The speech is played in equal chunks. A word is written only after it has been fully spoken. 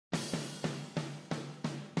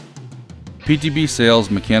PTB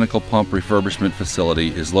Sales Mechanical Pump Refurbishment Facility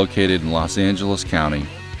is located in Los Angeles County.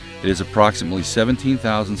 It is approximately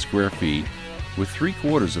 17,000 square feet, with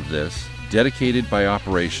 3/4 of this dedicated by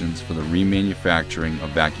operations for the remanufacturing of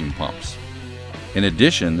vacuum pumps. In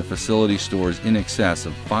addition, the facility stores in excess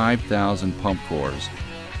of 5,000 pump cores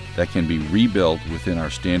that can be rebuilt within our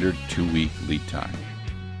standard 2-week lead time.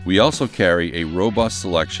 We also carry a robust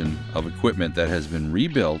selection of equipment that has been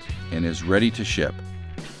rebuilt and is ready to ship.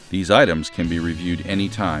 These items can be reviewed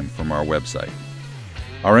anytime from our website.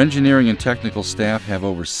 Our engineering and technical staff have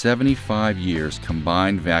over 75 years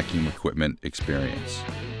combined vacuum equipment experience.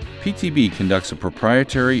 PTB conducts a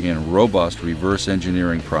proprietary and robust reverse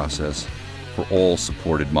engineering process for all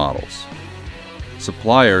supported models.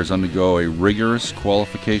 Suppliers undergo a rigorous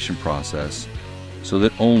qualification process so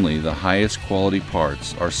that only the highest quality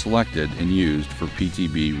parts are selected and used for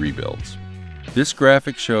PTB rebuilds. This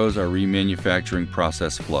graphic shows our remanufacturing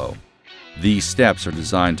process flow. These steps are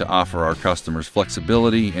designed to offer our customers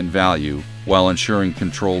flexibility and value while ensuring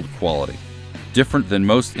controlled quality. Different than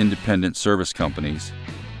most independent service companies,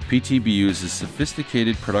 PTB uses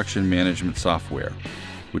sophisticated production management software,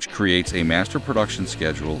 which creates a master production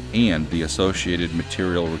schedule and the associated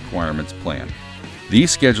material requirements plan.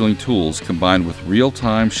 These scheduling tools, combined with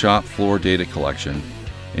real-time shop floor data collection,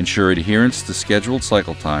 ensure adherence to scheduled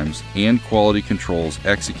cycle times and quality controls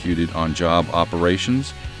executed on job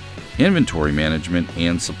operations, inventory management,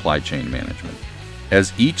 and supply chain management.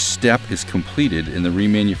 As each step is completed in the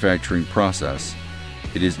remanufacturing process,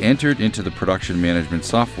 it is entered into the production management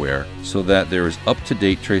software so that there is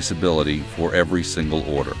up-to-date traceability for every single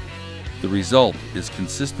order. The result is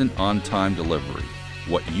consistent on-time delivery,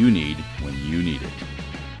 what you need when you need it.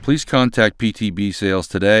 Please contact PTB Sales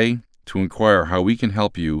today to inquire how we can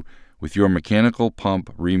help you with your mechanical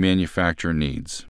pump remanufacture needs.